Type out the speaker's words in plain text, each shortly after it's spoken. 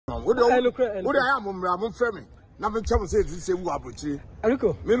am. What I am frame. Nothing chum says this same wabuchi.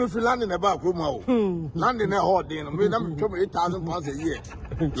 Aliko. Me if you land in a back home. Land in a hot day, me them trouble £8,000 a year.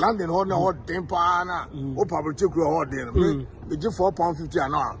 Land in hot tempana. Oh, public hot day. Me give £4.50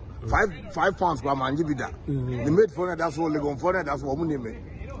 an hour. £5 per man, give it that. The made for that's all they go for that, that's what money me.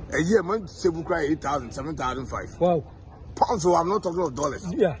 A year, man, save you cry 8,000, 7,005. Wow. Pounds, so I'm not talking of dollars.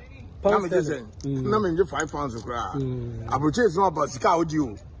 Yeah. I'm just saying, I'm in £5 to cry. Abrokyere is not about Sika.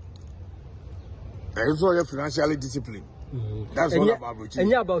 It's all your financially disciplined. That's all about Abrokyere.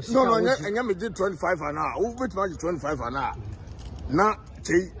 And about no, and you did 25 an hour. Who bet much 25 an hour? Now,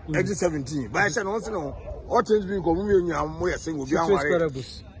 say, age 17. But I said, also, no, all things being coming, I'm more single.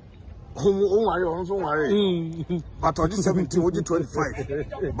 But on this 17, we did 25.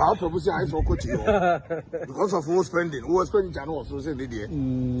 But I'll propose I for coaching because of who spending. Who spending can also say the idea.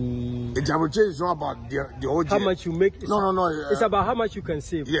 The Abrokyere is not about the old. How much you make? No. It's about how much you can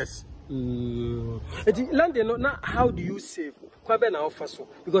save. Yes. London, now how do you save?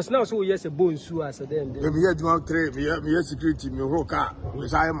 Because now so yes a bone sue as a then. We had one trade, we have security, we rock out. We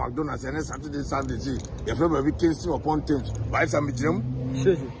say McDonald's and Saturday, Sunday. If ever we can see upon things, buy some gym,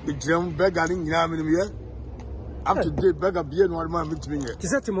 begging here. Up to date, beggar beer, no one meets me.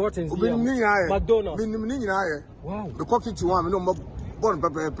 Is that Morton's McDonald's? Wow, the coffee to one, no more. Born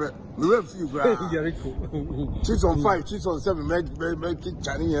pepper, we have few she's on 5, she's on 7, make it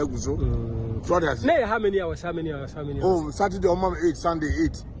Chinese. How many hours? Oh, Saturday on Mom 8, Sunday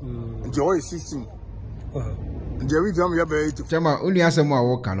 8. Enjoy 16. Jerry, tell me about it. Chama, only answer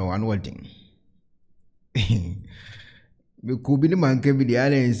more work and one thing. Me could be the man can be the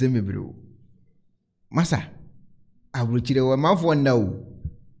island in semi blue. Massa, I will cheat a mouth one now.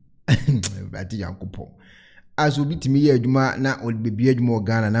 But young couple. As will be to me, Juma, now would be more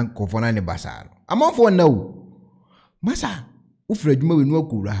gun and uncle for any bazaar. I'm off one now. Massa, Ufred Mo no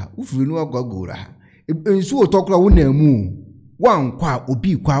Kura, Ufred no Gogura. If so talk wouldn't move. One quack would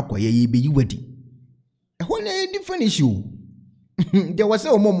be quack where ye be you wedding. When a different issue. There was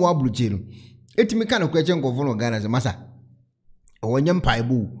no more Abrokyere. It's me kind of question go for Ghana as a massa. Or when young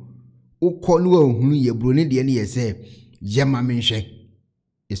Paibu, O Cornwall, who ye brunette the any say, Yamma Minshe.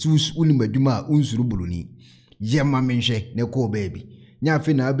 Jesus Unimeduma Unsurubuluni. Yamma Minshe, ne ko baby.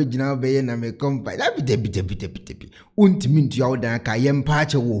 Nyafina abegina be na me kompa la bite untimi ntua odan ka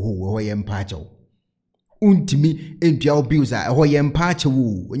yempache wo yempache wo untimi entua obiusa ho yempache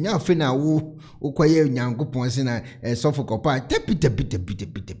wo nyafina wo ukoye nyankopon se na sofokopa tepi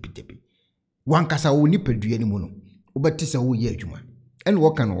wankasa wo nipadua ni mu no obetisa wo ye adwuma en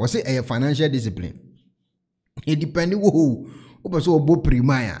wo kan wo se financial discipline it depend wo obeso obo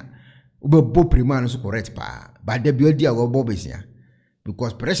primaya obebo primaya no so correct pa ba de biodi a wo bobesia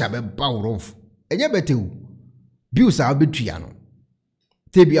because pressure be power off enye betewu bills a betua no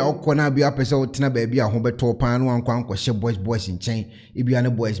tebia okona bia pese otena ba bia ho beto pan no ankwa hye boys nchen ebia ne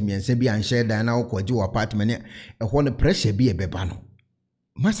boys miense bia nhye dan na okwaji wo apartment ho ne pressure bi ebeba no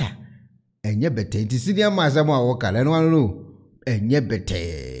masa enye bete ntisidia mazam a wo kala no no enye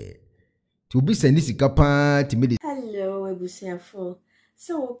bete to be send sika pa timidi. Hello ebusiafo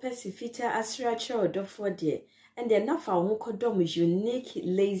so pesifita asracha odofo de and then now for unique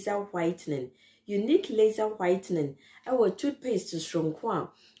laser whitening. Unique laser whitening. Our toothpaste is strong kwam.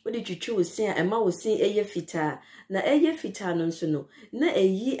 What did you choose? Say, and ma was saying a fita. Na a fita non sono. Na a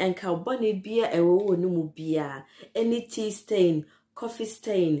ye and carbonate beer a wo no beer. Any tea stain, coffee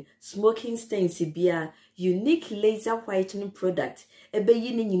stain, smoking stain, beer. Unique laser whitening product. A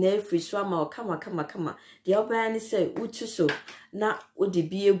bayin in every swam or kama. The other say, utu so. Na would the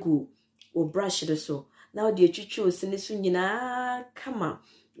beer go or brush it so. Now the chuchu sinisu nyina kama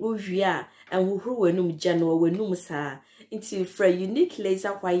uvia and who wenum jano wenum sa into for unique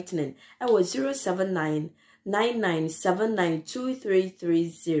laser whitening. I was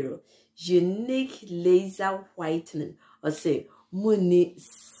 07999792330 unique laser whitening or say money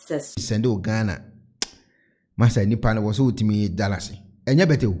ses sendo Ghana masa nipa na woso utimi Dallas enye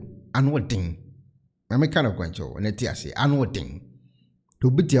betew anu odin mama kana kwancho na ti ase anu odin to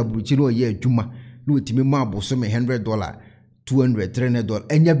biti Abrokyere o ye adwuma no utimi ma boso me $100 $200 $300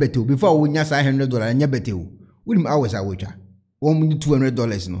 enya betew before wo nya sa $100 enya betew unim hours awotwa wo mu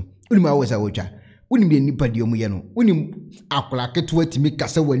 $200 no unim hours awotwa unim de nipa de omu ye no unim akola keto atimi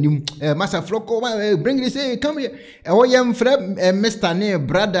kasa wanim masa floko bring this come here wo yem fra Mr. ne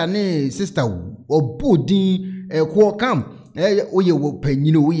brother ne sister obodin ko kam oye wo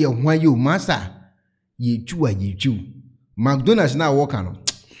panyino wo ye hwan yo masa yechu McDonald's na wo kan no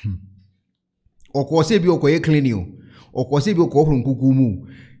okose bi okoye clean o okose bi okohuru nkuku mu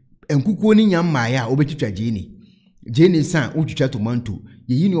enkuku ni nyamma ya obetwitwa je ni Jane san utwitwa tomato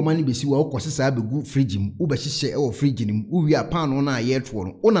ye ni oma ne besi wa okosesa abegu fridge mu ubehihye e wo fridge nim uwi apan na ye to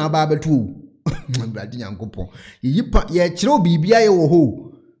no ona aba abeto brade nyankopon ye pa ye kire obibia ye wo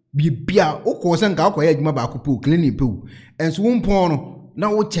ho bibia ukosa nka akoya adwuma ba akopo clinic pe enso wo mpon no na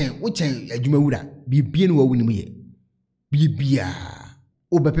wo chen adwuma wura bibia no wawu nim ye bibia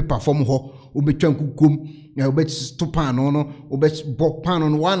obepe perform ho obetwa nkukom na obeto pan no obebo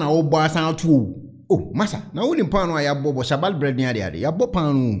pan no wana wo bo asan to. Oh, masa, na woni pano ya bobo shabal bread ni ade ya bo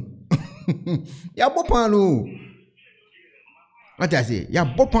pano. Ya bo pano. What I say, ya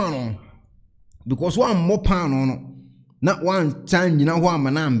bo pano. Because one more pano no. Not one time you know one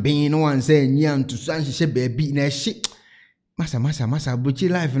man being no one say nyan to san she baby na shit. Masa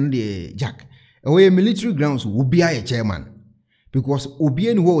abrokyere life no dey Jack. Away military grounds will be a chairman. Because obi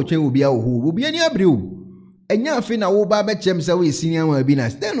eni wo che obi a ho, obi eni abre o. Enya afi na wo ba be chem say we senior man bi na.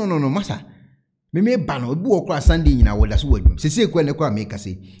 No masa. Me ban obi wo kra Sunday nyina wo da so wadwum sese kwa ne kwa make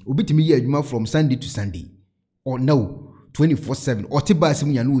say obi timi ye adwuma from Sunday to Sunday or no 24/7 or tiba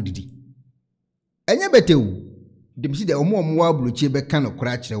sim nya no odidi enye betewu dem si de omo wa abrokyere be ka no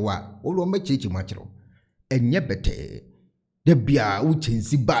kra kire wa wo lo machechi ma kire enye bete de bia wo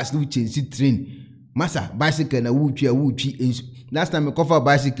chensi bus wo chensi train masa bicycle na wo twi last time me cover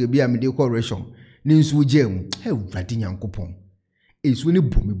bicycle bia me de correction ni nsu jam he wradi nyankopon esu ni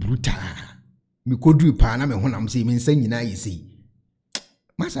bomi brutal mi kodru pa na me honam se mi nsa nyina yesi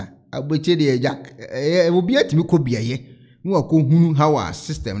masa abrokyere de Jack obi atimi ko biaye ni wa ko hunu how our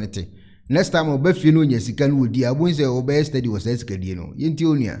system nete next time obafie no nya sika no odi abon se obe study was sika die no yenti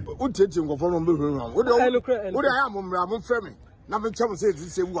onia o tete ngofo no be hunu wo de ya momra mo frɛ me na me cham se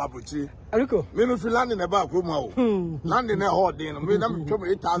se wu abrokyere Ariko me no fi land na ba ko ma o land na hold in me na me twem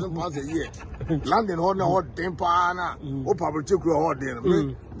 8,000 pounds a year land in hold na hold in pa na o pa abrokyere ko hold in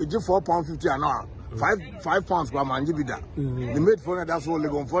me give £4.50 an hour 5 pounds kwa manji bida the made for that's all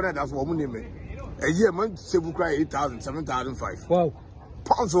live on for that's what money me a year man save you cry 8,000 7,005 wow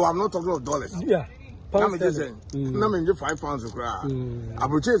pounds, so I'm not talking of dollars. Yeah, pounds. Na me just 5 pounds cry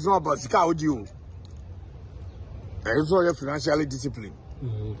abrokyere is not about sika audio. It's all your financially discipline.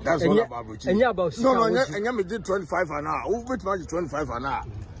 That's all about abrokyere. No, and me did 25 an hour. Who bet much 25 an hour?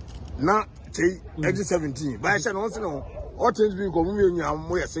 Na say 17. But I said no, all things being come me and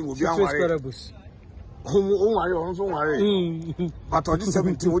we are single be worry. But on this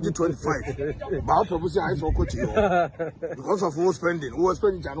 17, we did 25. But I'll propose I for coach you because of who spending. Who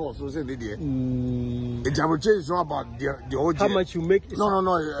spending can also say the day. The abrokyere is not about the old. How much you make?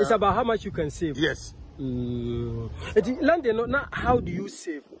 No. It's about how much you can save. Yes. London, now how do you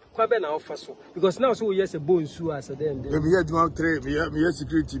save? Because now so yes a bone sue as a then. Maybe you do trade, me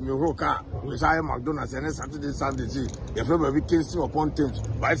security, me whole car. We say McDonald's and Saturday Sunday see. If ever we can see upon things,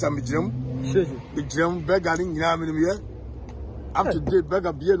 buy some gym, begging me. Up to date,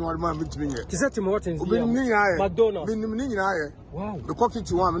 beggar beer no man meet me. Is that Tim Hortons? McDonald's. Wow. The coffee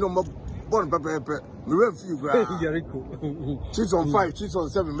to one, no more born pepper. Me rent for you, she's on 5, she's on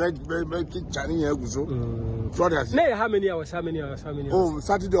 7, make it Chinese here. So, how many hours? Oh,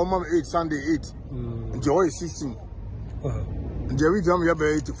 Saturday or Mom 8, Sunday 8. Enjoy 16. And the week I'm here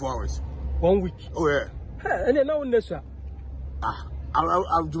 84 hours. 1 week. Oh, yeah. And then now, Nessa.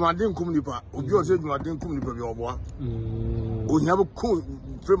 I'll do my ding come nipa. Obi say do my ding come nipa be oboa. O nya be cool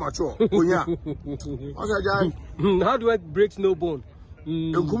premature. O nya. How do I break no bone?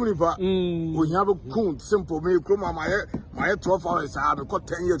 Come nipa. O nya be cool simple. Me come my 12 hours I be got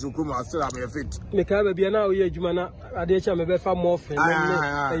 10 years to come I still have a fit. Me ka be na o ye adwuma na ade cha me be fa more friend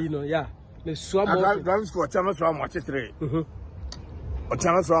you know yeah. Me so more. Driving school chama so am 3. O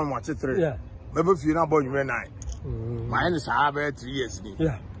chama so am 3. Yeah. Me be fi na boy 9. My is 3 years.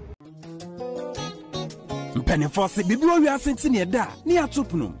 Yeah. Penifose bibiro wi asenti ne da ne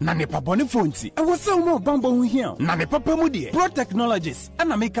atopno na ne pabone fonti e wo se wo bambo hu hia na ne papa mu de Pro Technologies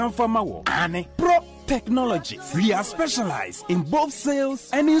ana me kan fama wo ane Pro Technologies. We are specialized in both sales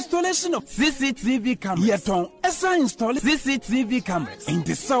and installation of CCTV cameras. Yeton esa install CCTV cameras in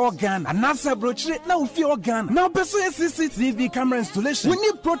the South Ghana and NASA brochure now fear Ghana. Now beso CCTV camera installation. We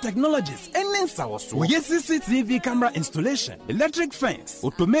need Pro Technologies and Ninsa we get CCTV camera installation, electric fence,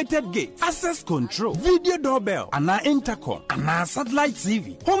 automated gate, access control, video doorbell, and our intercom, and our satellite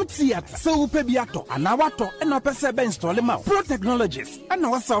TV, home theater, so upebiato, and our wato, and our PCB install them out. Pro Technologies and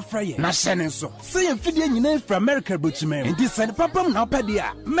our software. Na shenenso. Say mfidie nyina fra America brochimem ndi send papam na opade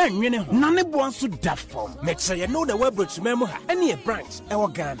a manwene ho na ne bo anso da fom meche ye no the web brochimem ha ene branch e wo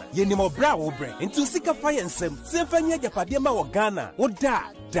Ghana ye ni mo bra wo bre nti sika fa ye nsem semfanya japade ma wo Ghana wo da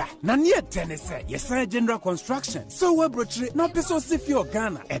na ne tenese ye san general construction so web brochire na peso sifi o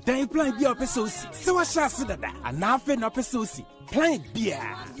Ghana e dan plan bi o peso si se wa sha se dada ana afa na peso si plan bia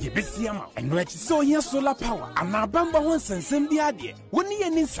ye besi ama eno achi so ye solar power ana bamba ho nsensem bi ade woni ye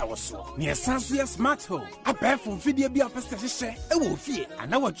ni nsawo so ne esanso ye smart home abefo mfidie bi apese hyehyɛ e wo fie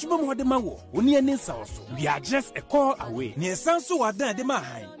ana watwuma mo de ma wo woni ye ni nsawo so we are just a call away ne esanso wadan de ma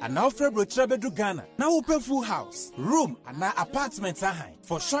han ana ofre brochire bedu Ghana na wo pe full house room ana apartment ahan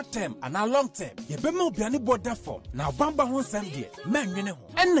for short term ana long term ye be ma obiane border form na bamba ho nsem de manwene ho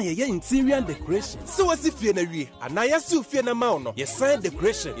enna ye interior decoration so wasi fie na wie ana yasi fie na ma no ye sign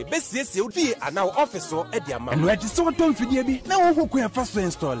decoration ye besiesie fie ana office so e de ama no edi so to mfidie bi na wo hokɔ fa so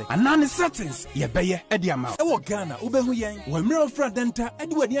install ana ne settings ye beye e de ama e wo Ghana wo behu yen wo mmerɛ ofra denta e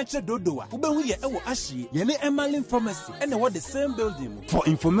de wani akyɛ dodowa wo behu ye e wo ahye ye ne Emalin pharmacy and what the same building. For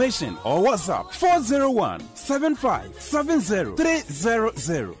information or WhatsApp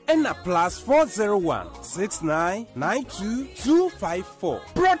 401-7570-300 and a +401-6992-254.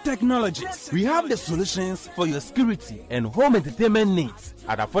 Pro Technologies. We have the solutions for your security and home entertainment needs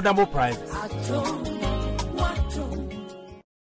at affordable prices.